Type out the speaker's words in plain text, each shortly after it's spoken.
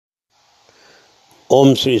ఓం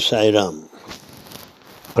శ్రీ సాయిరామ్.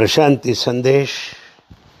 ప్రశాంతి సందేశ్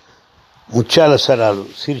ముత్యాల సరాలు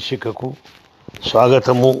శీర్షికకు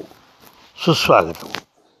స్వాగతము, సుస్వాగతము.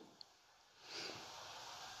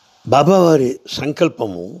 బాబావారి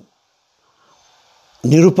సంకల్పము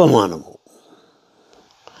నిరుపమానము.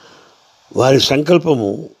 వారి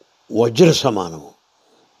సంకల్పము వజ్ర సమానము.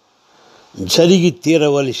 జరిగి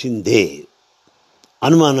తీరవలసిందే,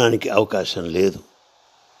 అనుమానానికి అవకాశం లేదు.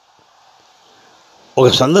 ఒక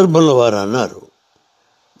సందర్భంలో వారు అన్నారు,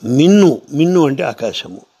 మిన్ను అంటే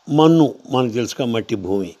ఆకాశము, మన్ను మనకు తెలుసుగా మట్టి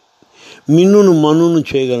భూమి. మిన్నును మన్నును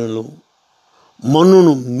చేయగలను,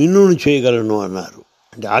 మన్నును మిన్నును చేయగలను అన్నారు.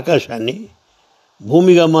 అంటే ఆకాశాన్ని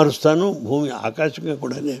భూమిగా మారుస్తాను, భూమి ఆకాశంగా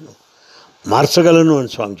కూడా నేను మార్చగలను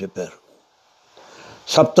అని స్వామి చెప్పారు.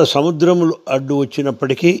 సప్త సముద్రములు అడ్డు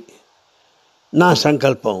వచ్చినప్పటికీ నా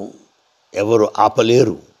సంకల్పం ఎవరు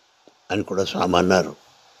ఆపలేరు అని కూడా స్వామి అన్నారు.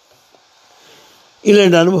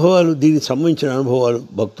 ఇలాంటి అనుభవాలు, దీనికి సంబంధించిన అనుభవాలు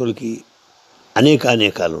భక్తులకి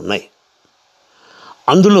అనేకాలు ఉన్నాయి.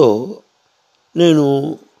 అందులో నేను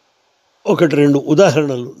ఒకటి రెండు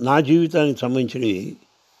ఉదాహరణలు నా జీవితానికి సంబంధించినవి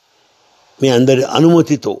మీ అందరి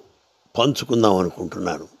అనుమతితో పంచుకుందాం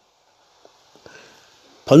అనుకుంటున్నాను.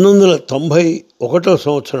 1991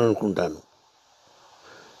 సంవత్సరం అనుకుంటాను,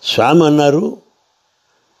 స్వామి అన్నారు,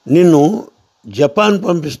 నిన్ను జపాన్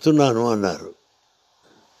పంపిస్తున్నాను అన్నారు.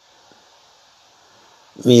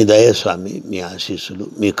 మీ దయ స్వామి, మీ ఆశీస్సులు,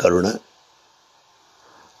 మీ కరుణ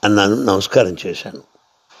అన్నాను. నమస్కారం చేశాను.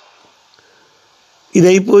 ఇది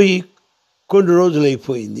అయిపోయి కొన్ని రోజులు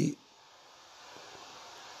అయిపోయింది.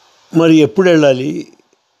 మరి ఎప్పుడు వెళ్ళాలి,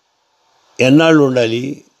 ఎన్నాళ్ళు ఉండాలి,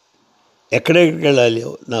 ఎక్కడెక్కడికి వెళ్ళాలి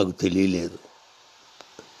నాకు తెలియలేదు.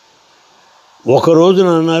 ఒకరోజున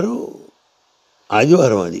అన్నారు,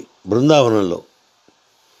 ఆదివారం అది, బృందావనంలో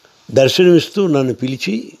దర్శనమిస్తూ నన్ను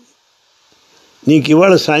పిలిచి, నీకు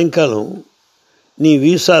ఇవాళ సాయంకాలం నీ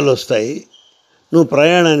వీసాలు వస్తాయి, నువ్వు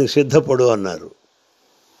ప్రయాణానికి సిద్ధపడు అన్నారు.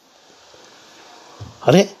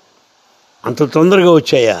 అరే, అంత తొందరగా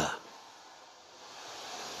వచ్చాయా?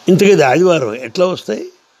 ఇంతకది ఆదివారం ఎట్లా వస్తాయి?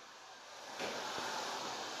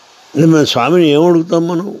 మన స్వామిని ఏమడుగుతాం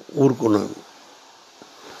మనం? ఊరుకున్నాను.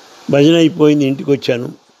 భజన అయిపోయింది, ఇంటికి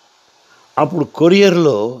వచ్చాను. అప్పుడు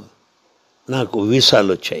కొరియర్లో నాకు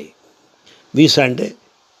వీసాలు వచ్చాయి. వీసా అంటే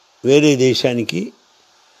వేరే దేశానికి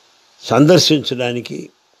సందర్శించడానికి,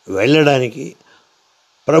 వెళ్ళడానికి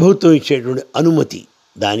ప్రభుత్వం ఇచ్చేటువంటి అనుమతి,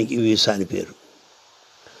 దానికి వీసా అని పేరు.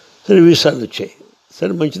 సరే, వీసాలు వచ్చాయి.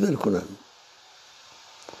 సరే, మంచిది అనుకున్నాను.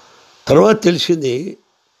 తర్వాత తెలిసింది,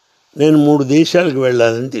 నేను 3 దేశాలకు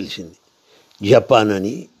వెళ్ళాలని తెలిసింది. జపాన్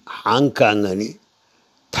అని, హాంకాంగ్ అని,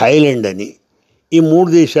 థాయిలాండ్ అని, ఈ 3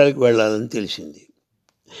 దేశాలకు వెళ్ళాలని తెలిసింది.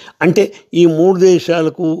 అంటే ఈ 3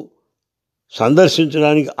 దేశాలకు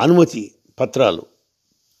సందర్శించడానికి అనుమతి పత్రాలు,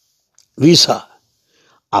 వీసా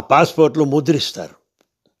ఆ పాస్పోర్ట్లో ముద్రిస్తారు.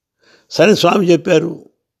 సరే, స్వామి చెప్పారు,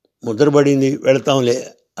 ముద్రపడింది, వెళతాంలే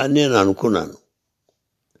అని నేను అనుకున్నాను.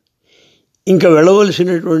 ఇంకా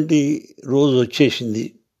వెళ్ళవలసినటువంటి రోజు వచ్చేసింది.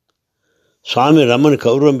 స్వామి రమ్మని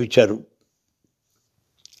కౌరు పంపించారు.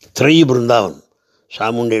 త్రయీ బృందావన్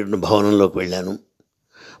స్వామి ఉండేటువంటి భవనంలోకి వెళ్ళాను.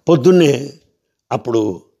 పొద్దున్నే అప్పుడు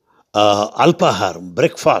అల్పాహారం,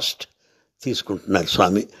 బ్రేక్ఫాస్ట్ తీసుకుంటున్నారు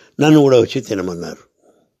స్వామి. నన్ను కూడా వచ్చి తినమన్నారు.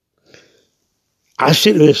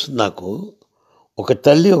 ఆశ్చర్యం వేస్తుంది నాకు. ఒక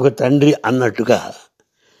తల్లి ఒక తండ్రి అన్నట్టుగా,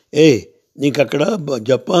 నీకు అక్కడ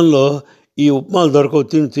జపాన్లో ఈ ఉప్మాలు దొరకవు,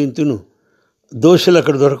 తిను, దోశలు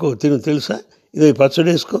అక్కడ దొరకవు, తిను, తెలుసా, ఇదో పచ్చడి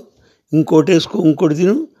వేసుకో, ఇంకోటి వేసుకో, ఇంకోటి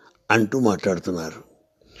తిను అంటూ మాట్లాడుతున్నారు.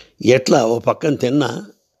 ఎట్లా ఓ పక్కన తిన్నా,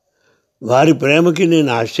 వారి ప్రేమకి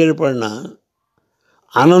నేను ఆశ్చర్యపడినా,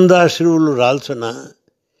 ఆనందాశ్రువులు రాల్సిన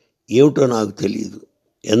ఏమిటో నాకు తెలియదు.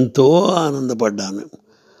 ఎంతో ఆనందపడ్డాను,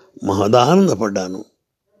 మహదానందపడ్డాను.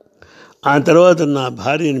 ఆ తర్వాత నా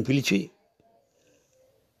భార్యని పిలిచి,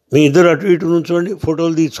 మీ ఇద్దరు అటు ఇటు నుంచోండి,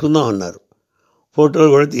 ఫోటోలు తీసుకుందాం అన్నారు. ఫోటోలు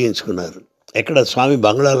కూడా తీయించుకున్నారు. ఎక్కడ? స్వామి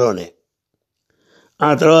బంగ్లాలోనే. ఆ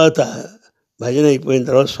తర్వాత భజన అయిపోయిన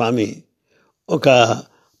తర్వాత స్వామి ఒక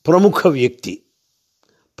ప్రముఖ వ్యక్తి,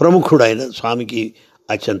 ప్రముఖుడు, ఆయన స్వామికి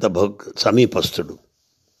అత్యంత సమీపస్థుడు,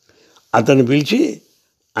 అతను పిలిచి,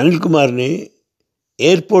 అనిల్ కుమార్ని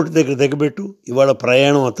ఎయిర్పోర్ట్ దగ్గర దిగబెట్టు, ఇవాళ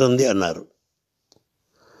ప్రయాణం అవుతుంది అన్నారు.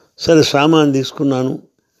 సరే, సామాన్ తీసుకున్నాను.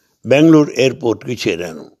 బెంగళూరు ఎయిర్పోర్ట్కి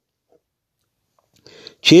చేరాను.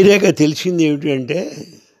 చేరాక తెలిసింది ఏమిటి అంటే,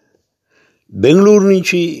 బెంగళూరు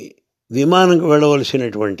నుంచి విమానంకి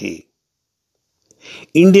వెళ్ళవలసినటువంటి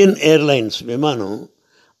ఇండియన్ ఎయిర్లైన్స్ విమానం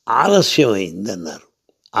ఆలస్యం అయిందన్నారు.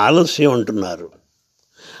 ఆలస్యం అంటున్నారు.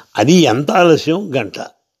 అది ఎంత ఆలస్యం?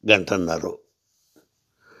 గంటన్నర.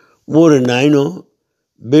 ఓరి నాయనో,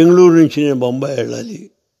 బెంగళూరు నుంచి నేను బొంబాయి వెళ్ళాలి.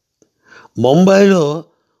 బొంబాయిలో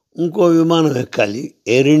ఇంకో విమానం ఎక్కాలి,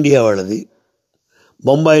 ఎయిర్ ఇండియా వాళ్ళది.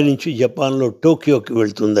 బొంబాయి నుంచి జపాన్లో టోక్యోకి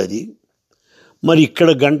వెళ్తుంది అది. మరి ఇక్కడ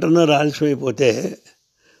గంటన్నర ఆలస్యం అయిపోతే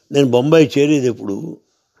నేను బొంబాయి చేరేది ఎప్పుడు?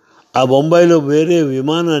 ఆ బొంబాయిలో వేరే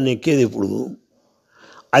విమానాన్ని ఎక్కేది ఎప్పుడు?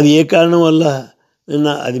 అది ఏ కారణం వల్ల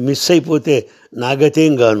అది మిస్ అయిపోతే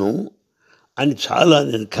నాగతేం గాను అని చాలా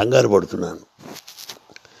నేను కంగారు పడుతున్నాను.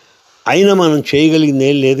 అయినా మనం చేయగలిగింది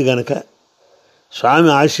ఏం లేదు కనుక స్వామి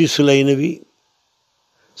ఆశీస్సులైనవి.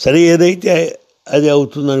 సరే, ఏదైతే అది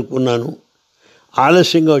అవుతుందనుకున్నాను.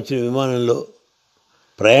 ఆలస్యంగా వచ్చిన విమానంలో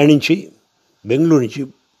ప్రయాణించి బెంగళూరు నుంచి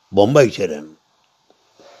బొంబాయికి చేరాను.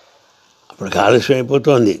 అప్పటికి ఆలస్యం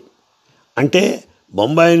అయిపోతోంది. అంటే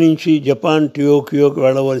బొంబాయి నుంచి జపాన్ టోక్యోకి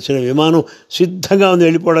వెళ్ళవలసిన విమానం సిద్ధంగా ఉంది,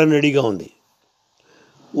 వెళ్ళిపోవడానికి రెడీగా ఉంది.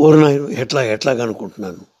 ఊరనాయను ఎట్లా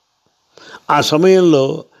అనుకుంటున్నాను. ఆ సమయంలో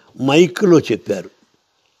మైక్లో చెప్పారు,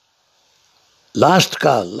 లాస్ట్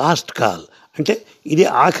కాల్ అంటే ఇది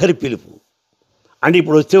ఆఖరి పిలుపు. అంటే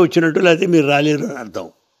ఇప్పుడు వస్తే వచ్చినట్టు, లేకపోతే మీరు రాలేరు అని అర్థం.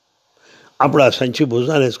 అప్పుడు ఆ సంచి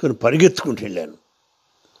భుజాలు వేసుకొని పరిగెత్తుకుంటూ వెళ్ళాను.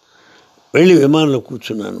 వెళ్ళి విమానంలో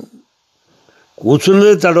కూర్చున్నాను.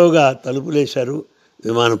 కూర్చున్నదే తడవగా తలుపులేశారు.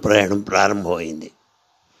 విమాన ప్రయాణం ప్రారంభమైంది.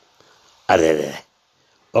 అరే,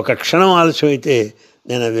 ఒక క్షణం ఆలస్యం అయితే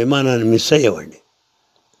నేను ఆ విమానాన్ని మిస్ అయ్యేవాడిని.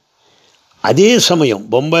 అదే సమయం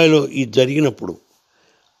బొంబాయిలో ఇది జరిగినప్పుడు,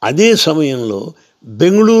 అదే సమయంలో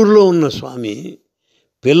బెంగళూరులో ఉన్న స్వామి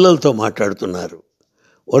పిల్లలతో మాట్లాడుతున్నారు.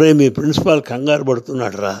 ఒరే, మీ ప్రిన్సిపాల్ కంగారు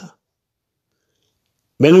పడుతున్నాడు రా,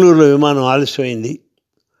 బెంగళూరులో విమానం ఆలస్యమైంది,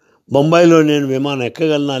 బొంబాయిలో నేను విమానం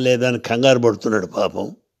ఎక్కగలనా లేదా అని కంగారు పడుతున్నాడు పాపం.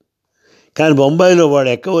 కానీ బొంబాయిలో వాడు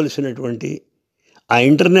ఎక్కవలసినటువంటి ఆ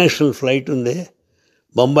ఇంటర్నేషనల్ ఫ్లైట్ ఉందే,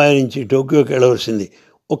 బొంబాయి నుంచి టోక్యోకి వెళ్ళవలసింది,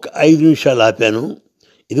 ఒక 5 నిమిషాలు ఆపాను,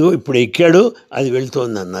 ఇదిగో ఇప్పుడు ఎక్కాడు, అది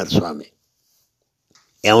వెళ్తోంది అన్నారు స్వామి.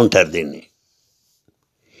 ఏమంటారు దీన్ని?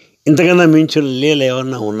 ఇంతకన్నా మించిన లీల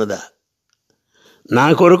ఏమన్నా ఉన్నదా? నా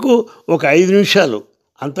కొరకు ఒక 5 నిమిషాలు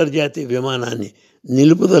అంతర్జాతీయ విమానాన్ని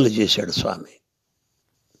నిలుపుదల చేశాడు స్వామి.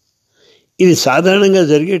 ఇది సాధారణంగా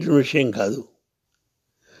జరిగేటువంటి విషయం కాదు.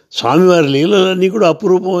 స్వామివారి లీలలన్నీ కూడా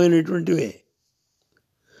అపురూపమైనటువంటివే.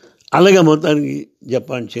 అలాగే మొత్తానికి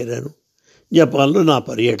జపాన్ చేరాను. జపాన్లో నా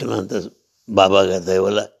పర్యటన అంతా బాబాగారి దయ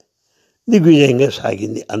వల్ల దిగ్విజయంగా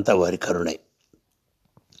సాగింది. అంతా వారి కరుణే.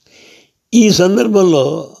 ఈ సందర్భంలో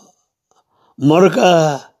మరొక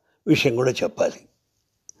విషయం కూడా చెప్పాలి.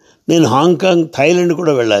 నేను హాంకాంగ్, థాయిలాండ్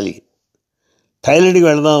కూడా వెళ్ళాలి. థాయిలాండ్కి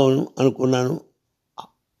వెళదాం అనుకున్నాను.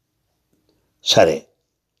 సరే,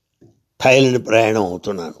 థాయిలాండ్ ప్రయాణం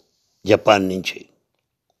అవుతున్నాను జపాన్ నుంచి.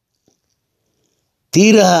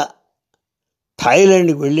 తీరా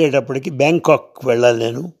థాయిలాండ్కి వెళ్ళేటప్పటికి బ్యాంకాక్ వెళ్ళాలి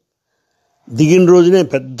నేను. దిగిన రోజునే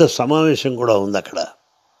పెద్ద సమావేశం కూడా ఉంది అక్కడ.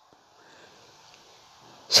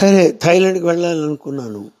 సరే, థాయిలాండ్కి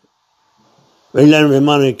వెళ్ళాలనుకున్నాను. వెళ్ళాను,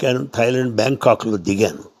 విమానం ఎక్కాను, థాయిలాండ్ బ్యాంకాక్లో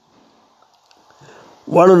దిగాను.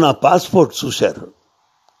 వాళ్ళు నా పాస్పోర్ట్ చూశారు.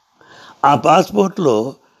 ఆ పాస్పోర్ట్లో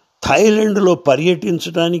థాయిలాండ్లో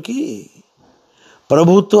పర్యటించడానికి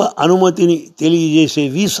ప్రభుత్వ అనుమతిని తెలియజేసే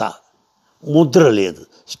వీసా ముద్ర లేదు,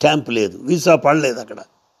 స్టాంప్ లేదు, వీసా పడలేదు అక్కడ.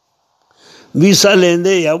 వీసా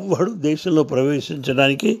లేదే ఎవ్వడు దేశంలో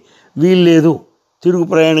ప్రవేశించడానికి వీల్లేదు, తిరుగు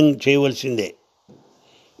ప్రయాణం చేయవలసిందే.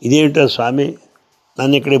 ఇదేంటో స్వామి,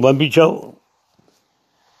 నన్ను ఇక్కడికి పంపించావు,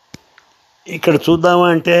 ఇక్కడ చూద్దామా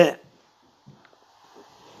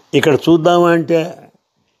అంటే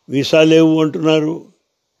వీసా లేవు అంటున్నారు.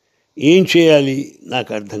 ఏం చేయాలి నాకు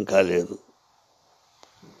అర్థం కాలేదు.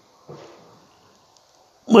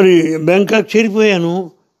 మరి బ్యాంకాక్ చేరిపోయాను.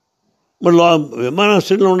 మరి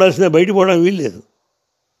విమానాశ్రయంలో ఉండాల్సిందే, బయటపోవడానికి వీల్లేదు.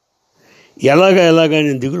 ఎలాగా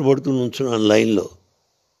నేను దిగులు పడుతూ ఉంచున్నాను లైన్లో.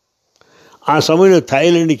 ఆ సమయంలో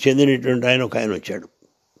థాయిలాండ్కి చెందినటువంటి ఒక ఆయన వచ్చాడు,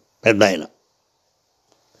 పెద్ద ఆయన.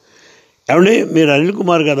 ఏమండి, మీరు అనిల్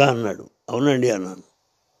కుమార్ కదా అన్నాడు. అవునండి అన్నాను.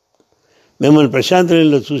 మిమ్మల్ని ప్రశాంత్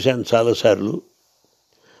నిలయంలో చూశాను చాలాసార్లు.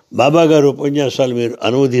 బాబా గారు ఉపన్యాసాలు మీరు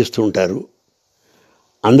అనువదిస్తూ ఉంటారు,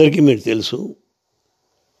 అందరికీ మీరు తెలుసు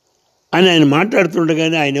అని ఆయన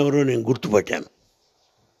మాట్లాడుతుండగానే ఆయన ఎవరో నేను గుర్తుపట్టాను.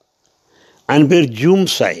 ఆయన పేరు జూమ్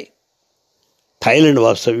సాయి, థాయిలాండ్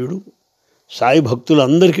వాస్తవ్యుడు, సాయి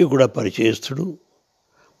భక్తులందరికీ కూడా పరిచయస్తుడు,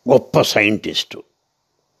 గొప్ప సైంటిస్టు.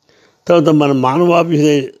 తర్వాత మన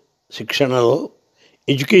మానవాభ్యుదయ శిక్షణలో,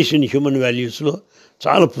 ఎడ్యుకేషన్ హ్యూమన్ వాల్యూస్లో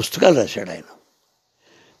చాలా పుస్తకాలు రాశాడు ఆయన.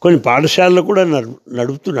 కొన్ని పాఠశాలలు కూడా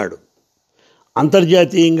నడుపుతున్నాడు.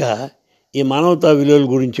 అంతర్జాతీయంగా ఈ మానవతా విలువల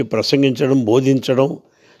గురించి ప్రసంగించడం, బోధించడం,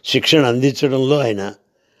 శిక్షణ అందించడంలో ఆయన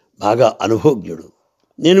బాగా అనుభవజ్ఞుడు.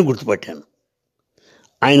 నేను గుర్తుపట్టాను.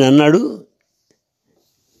 ఆయన అన్నాడు,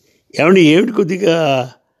 ఏమిటి కొద్దిగా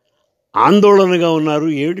ఆందోళనగా ఉన్నారు,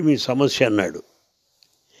 ఏమిటి మీ సమస్య అన్నాడు.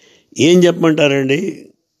 ఏం చెప్పమంటారండి,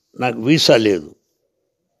 నాకు వీసా లేదు,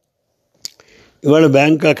 ఇవాళ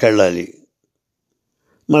బ్యాంకాక్ వెళ్ళాలి,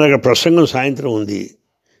 మరి అక్కడ ప్రసంగం సాయంత్రం ఉంది,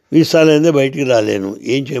 వీసా లేదే బయటికి రాలేను,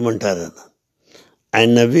 ఏం చేయమంటారన్న. ఆయన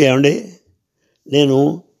నవ్వి, ఏమండి నేను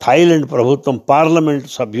థాయిలాండ్ ప్రభుత్వం పార్లమెంట్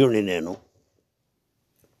సభ్యుడిని, నేను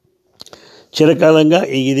చిరకాలంగా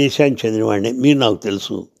ఈ దేశానికి చెందినవాడిని, మీరు నాకు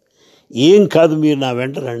తెలుసు, ఏం కాదు మీరు నా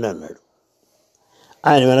వెంట రండి అన్నాడు.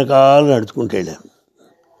 ఆయన వెనకాల నడుచుకుంటూ వెళ్ళాను.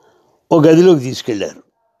 ఓ గదిలోకి తీసుకెళ్ళారు.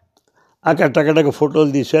 అక్కడ టకటక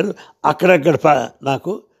ఫోటోలు తీశారు. అక్కడక్కడ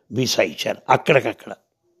నాకు వీసా ఇచ్చారు, అక్కడికక్కడ.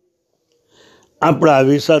 అప్పుడు ఆ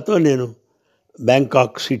వీసాతో నేను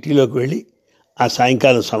బ్యాంకాక్ సిటీలోకి వెళ్ళి ఆ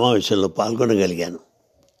సాయంకాలం సమావేశంలో పాల్గొనగలిగాను.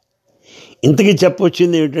 ఇంతకీ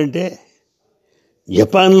చెప్పొచ్చింది ఏమిటంటే,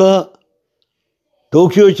 జపాన్లో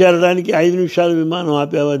టోక్యో చేరడానికి 5 నిమిషాల విమానం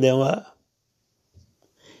ఆపేవా దేవా,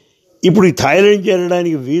 ఇప్పుడు ఈ థాయిలాండ్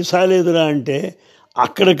చేరడానికి వీసా లేదురా అంటే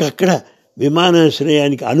అక్కడికక్కడ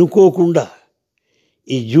విమానాశ్రయానికి అనుకోకుండా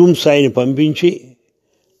ఈ జూమ్ సాయిని పంపించి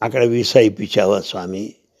అక్కడ వీసా ఇప్పించావా స్వామి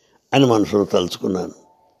అని మనసులో తలుచుకున్నాను.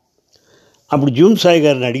 అప్పుడు జూమ్ సాయి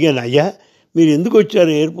గారిని అడిగాను, అయ్యా మీరు ఎందుకు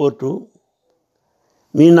వచ్చారు ఎయిర్పోర్టు,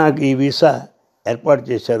 మీరు నాకు ఈ వీసా ఏర్పాటు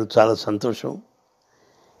చేశారు, చాలా సంతోషం,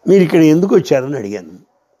 మీరు ఇక్కడ ఎందుకు వచ్చారని అడిగాను.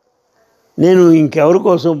 నేను ఇంకెవరి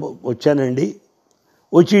కోసం వచ్చానండి,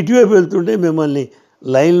 వచ్చి ఇటువైపు వెళ్తుంటే మిమ్మల్ని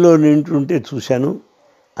లైన్లో నింటుంటే చూశాను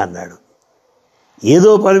అన్నాడు. ఏదో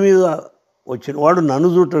పని మీద వచ్చిన వాడు నన్ను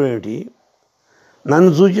చూడటం ఏమిటి,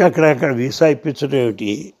 నన్ను చూసి అక్కడక్కడ వీసా ఇప్పించడం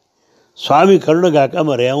ఏమిటి, స్వామి కరుణగాక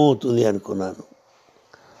మరేమవుతుంది అనుకున్నాను.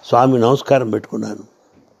 స్వామి నమస్కారం పెట్టుకున్నాను.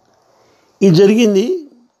 ఇది జరిగింది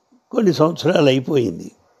కొన్ని సంవత్సరాలు అయిపోయింది.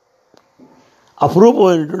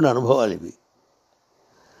 అపురూపమైనటువంటి అనుభవాలు ఇవి.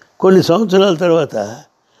 కొన్ని సంవత్సరాల తర్వాత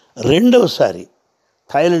రెండవసారి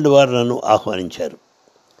థాయిలాండ్ వారు నన్ను ఆహ్వానించారు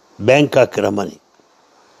బ్యాంకాక్ రమ్మని.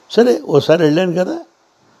 సరే ఓసారి వెళ్ళాను కదా,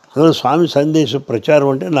 అందులో స్వామి సందేశ ప్రచారం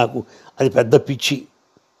అంటే నాకు అది పెద్ద పిచ్చి,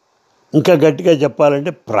 ఇంకా గట్టిగా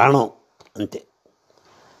చెప్పాలంటే ప్రాణం, అంతే,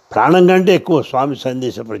 ప్రాణం కంటే ఎక్కువ స్వామి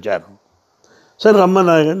సందేశ ప్రచారం. సరే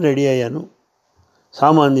రమ్మన్నారు, రెడీ అయ్యాను,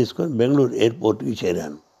 సామాన్ తీసుకొని బెంగళూరు ఎయిర్పోర్ట్కి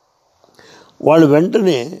చేరాను. వాళ్ళు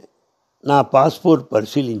వెంటనే నా పాస్పోర్ట్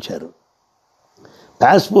పరిశీలించారు.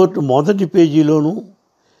 పాస్పోర్ట్ మొదటి పేజీలోనూ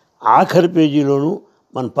ఆఖరి పేజీలోనూ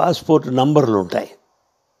మన పాస్పోర్ట్ నంబర్లు ఉంటాయి.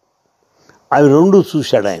 అవి రెండు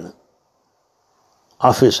చూశాడు ఆయన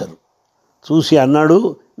ఆఫీసర్. చూసి అన్నాడు,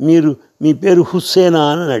 మీ పేరు హుస్సేనా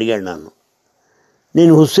అని అడిగాడు నన్ను.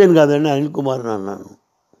 నేను హుస్సేన్ కాదండి, అనిల్ కుమార్ అన్నాను.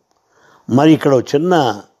 మరి ఇక్కడ చిన్న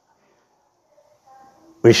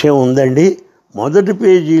విషయం ఉందండి, మొదటి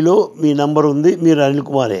పేజీలో మీ నంబర్ ఉంది, మీరు అనిల్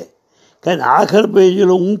కుమారే, కానీ ఆఖరి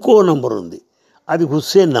పేజీలో ఇంకో నంబర్ ఉంది, అది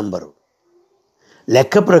హుస్సేన్ నంబరు.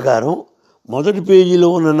 లెక్క ప్రకారం మొదటి పేజీలో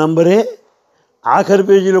ఉన్న నంబరే ఆఖరి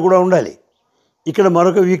పేజీలో కూడా ఉండాలి. ఇక్కడ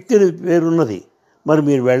మరొక వ్యక్తి పేరున్నది, మరి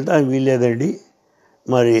మీరు వెళ్ళడానికి వీల్లేదండి,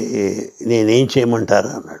 మరి నేనేం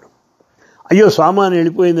చేయమంటారా అన్నాడు. అయ్యో సామాను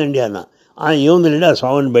వెళ్ళిపోయిందండి అన్న. ఏముందండి, ఆ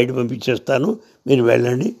సామాను బయట పంపించేస్తాను, మీరు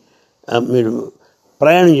వెళ్ళండి, మీరు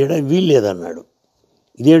ప్రయాణం చేయడానికి వీల్లేదన్నాడు.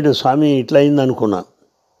 ఇదేంటో స్వామి ఇట్లా అయింది అనుకున్నా.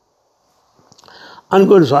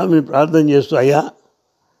 అనుకోని స్వామిని ప్రార్థన చేస్తూ, అయ్యా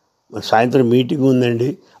మరి సాయంత్రం మీటింగ్ ఉందండి.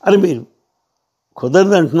 అరే మీరు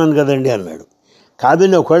కుదరదు అంటున్నాను కదండి అన్నాడు.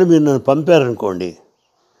 కాదండి, ఒకవేళ మీరు నన్ను పంపారనుకోండి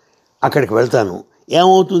అక్కడికి వెళ్తాను,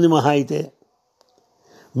 ఏమవుతుంది మహా అయితే,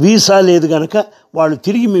 వీసా లేదు కనుక వాళ్ళు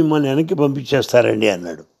తిరిగి మిమ్మల్ని వెనక్కి పంపించేస్తారండి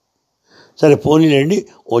అన్నాడు. సరే పోనీలేండి,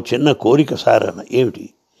 ఓ చిన్న కోరిక సార్ అన్న. ఏమిటి?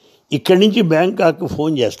 ఇక్కడి నుంచి బ్యాంకాక్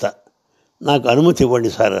ఫోన్ చేస్తా, నాకు అనుమతి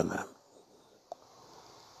ఇవ్వండి సార్ అన్నాను.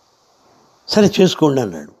 సరే చేసుకోండి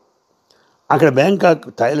అన్నాడు. అక్కడ బ్యాంకాక్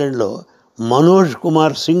థాయిలాండ్లో మనోజ్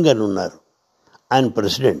కుమార్ సింగ్ అని ఉన్నారు, ఆయన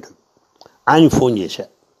ప్రెసిడెంట్. ఆయన ఫోన్ చేశా.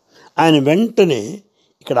 ఆయన వెంటనే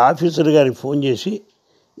ఇక్కడ ఆఫీసర్ గారికి ఫోన్ చేసి,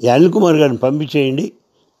 ఈ అనిల్ కుమార్ గారిని పంపించేయండి,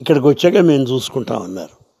 ఇక్కడికి వచ్చాక మేము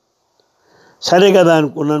చూసుకుంటామన్నారు. సరే కదా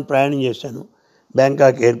అనుకున్నాను, ప్రయాణం చేశాను.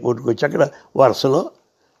 బ్యాంకాక్ ఎయిర్పోర్ట్కి వచ్చి అక్కడ వరుసలో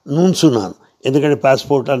నుంచున్నాను. ఎందుకంటే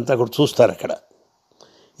పాస్పోర్ట్ అంతా అక్కడ చూస్తారు. అక్కడ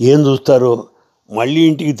ఏం చూస్తారో, మళ్ళీ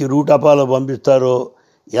ఇంటికి తిరుగుటపాలో పంపిస్తారో,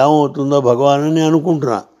 ఏమవుతుందో భగవాన్ అని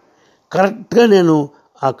అనుకుంటున్నా. కరెక్ట్గా నేను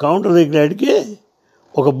ఆ కౌంటర్ దగ్గరికి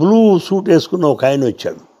ఒక బ్లూ సూట్ వేసుకున్న ఒక ఆయన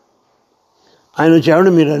వచ్చాడు. ఆయన వచ్చి,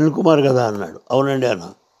 మీరు అనిల్ కుమార్ కదా అన్నాడు. అవునండి అన్న.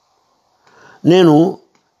 నేను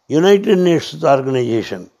యునైటెడ్ నేషన్స్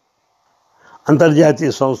ఆర్గనైజేషన్ అంతర్జాతీయ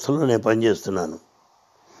సంస్థలో నేను పనిచేస్తున్నాను,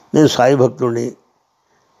 నేను సాయి భక్తుడిని.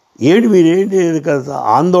 మీరేంటి కదా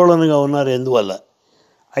ఆందోళనగా ఉన్నారు, ఎందువల్ల?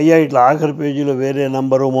 అయ్యా ఇట్లా ఆఖరి పేజీలో వేరే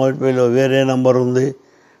నంబరు, మొదటి పేజీలో వేరే నంబర్ ఉంది,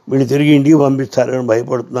 వీళ్ళు తిరిగి ఇంటికి పంపిస్తారని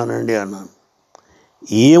భయపడుతున్నానండి అన్నాను.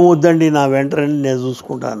 ఏమొద్దండి నా వెంటనే నేను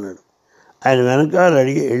చూసుకుంటా అన్నాడు. ఆయన వెనకాల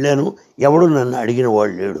వెళ్ళాను. ఎవడు నన్ను అడిగిన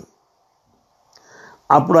వాడు లేడు.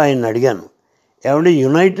 అప్పుడు ఆయన అడిగాను, ఏమంటే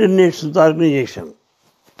యునైటెడ్ నేషన్స్ ఆర్గనైజేషన్లో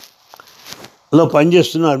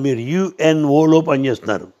పనిచేస్తున్నారు, మీరు UNOలో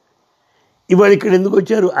పనిచేస్తున్నారు, ఇవాళ ఇక్కడ ఎందుకు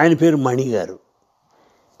వచ్చారు? ఆయన పేరు మణి గారు.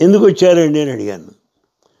 ఎందుకు వచ్చారండి అని అడిగాను.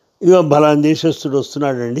 ఇదిగో బలానా దేశస్తుడు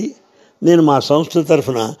వస్తున్నాడండి, నేను మా సంస్థ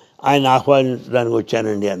తరఫున ఆయన ఆహ్వానించడానికి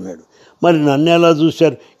వచ్చానండి అన్నాడు. మరి నన్ను ఎలా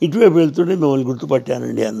చూశారు? ఇటువైపు వెళ్తుంటే మిమ్మల్ని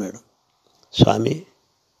గుర్తుపట్టానండి అన్నాడు. స్వామి,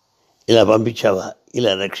 ఇలా పంపించావా,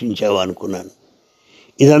 ఇలా రక్షించావా అనుకున్నాను.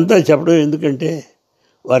 ఇదంతా చెప్పడం ఎందుకంటే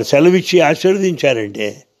వారు సెలవిచ్చి ఆశీర్వదించారంటే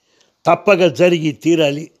తప్పక జరిగి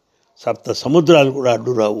తీరాలి, సప్త సముద్రాలు కూడా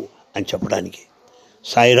అడ్డు రావు అని చెప్పడానికి.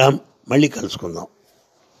 సాయిరాం, మళ్ళీ కలుసుకుందాం.